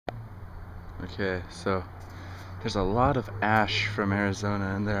Okay, so there's a lot of ash from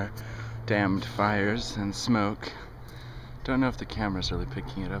Arizona and their damned fires and smoke. Don't know if the camera's really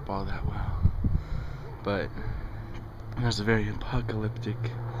picking it up all that well, but there's a very apocalyptic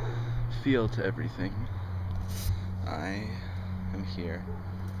feel to everything. I am here,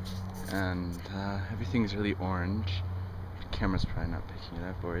 and everything's really orange. The camera's probably not picking it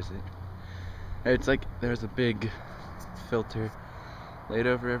up, or is it? It's like there's a big filter laid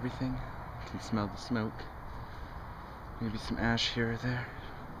over everything. You can smell the smoke. Maybe some ash here or there.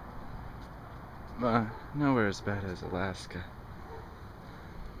 Nowhere as bad as Alaska.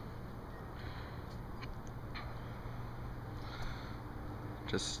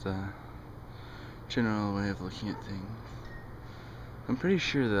 Just a general way of looking at things. I'm pretty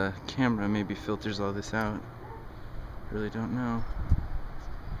sure the camera maybe filters all this out. Really don't know.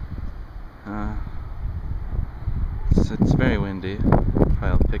 It's very windy. Probably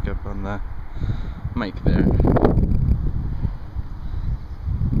I'll pick up on the mic there.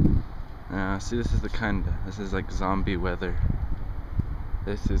 See, this is like zombie weather.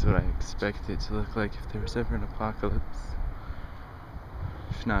 This is what I expect it to look like if there was ever an apocalypse.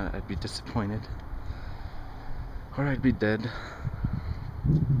 If not, I'd be disappointed. Or I'd be dead.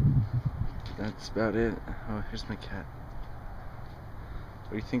 That's about it. Oh, here's my cat.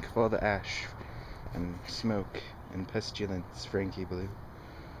 What do you think of all the ash and smoke and pestilence, Frankie Blue?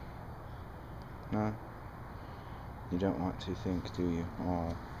 No? You don't want to think, do you?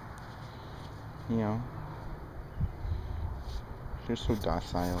 Oh. You know. You're so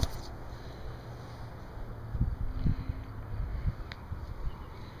docile.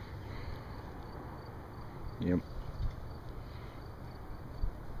 Yep.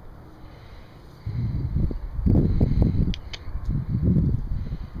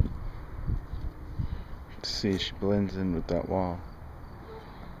 See, she blends in with that wall.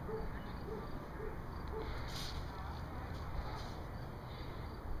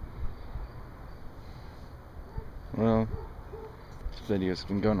 Well, this video's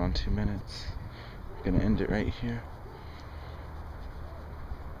been going on 2 minutes. I'm gonna end it right here.